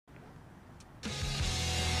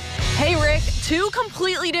Two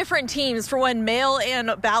completely different teams for when Male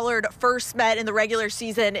and Ballard first met in the regular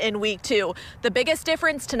season in week 2. The biggest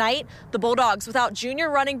difference tonight, the Bulldogs without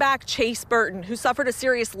junior running back Chase Burton, who suffered a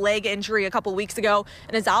serious leg injury a couple weeks ago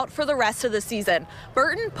and is out for the rest of the season.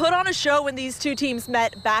 Burton put on a show when these two teams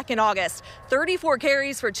met back in August. 34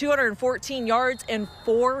 carries for 214 yards and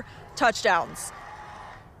 4 touchdowns.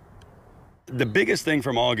 The biggest thing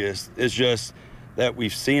from August is just that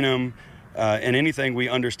we've seen them. And anything, we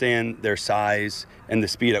understand their size and the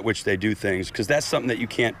speed at which they do things, because that's something that you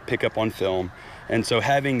can't pick up on film. And so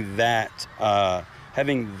having that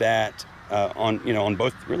on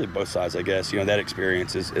both sides, I guess, that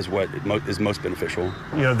experience is what is most beneficial.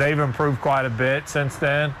 They've improved quite a bit since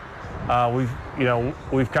then.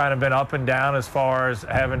 We've kind of been up and down as far as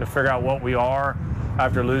having to figure out what we are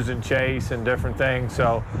after losing Chase and different things.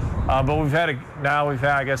 So, but we've had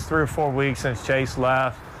I guess 3 or 4 weeks since Chase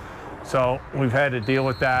left. So we've had to deal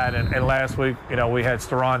with that, and last week, we had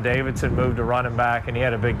Steron Davidson move to running back, and he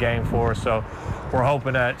had a big game for us. So we're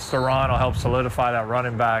hoping that Steron will help solidify that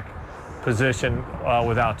running back position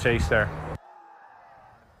without Chase there.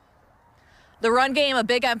 The run game, a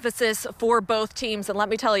big emphasis for both teams, and let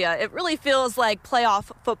me tell you, it really feels like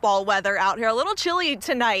playoff football weather out here. A little chilly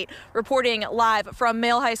tonight. Reporting live from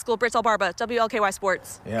Male High School, Brittelle Barba, WLKY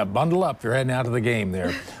Sports. Yeah, bundle up. You're heading out to the game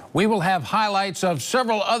there. We will have highlights of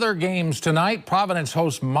several other games tonight. Providence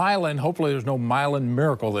hosts Milan. Hopefully there's no Milan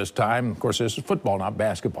miracle this time. Of course, this is football, not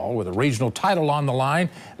basketball, with a regional title on the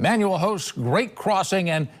line. Manual hosts Great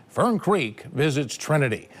Crossing, and Fern Creek visits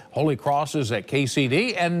Trinity. Holy Cross is at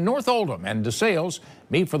KCD, and North Oldham and DeSales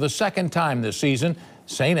meet for the second time this season.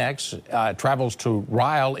 St. X travels to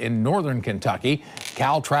Ryle in northern Kentucky.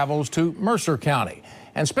 Cal travels to Mercer County.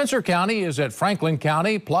 And Spencer County is at Franklin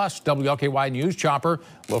County, plus WLKY News Chopper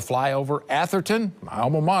will fly over Atherton, my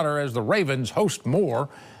alma mater, as the Ravens host Moore,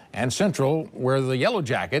 and Central, where the Yellow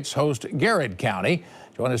Jackets host Garrett County.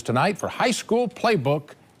 Join us tonight for High School Playbook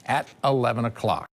at 11 o'clock.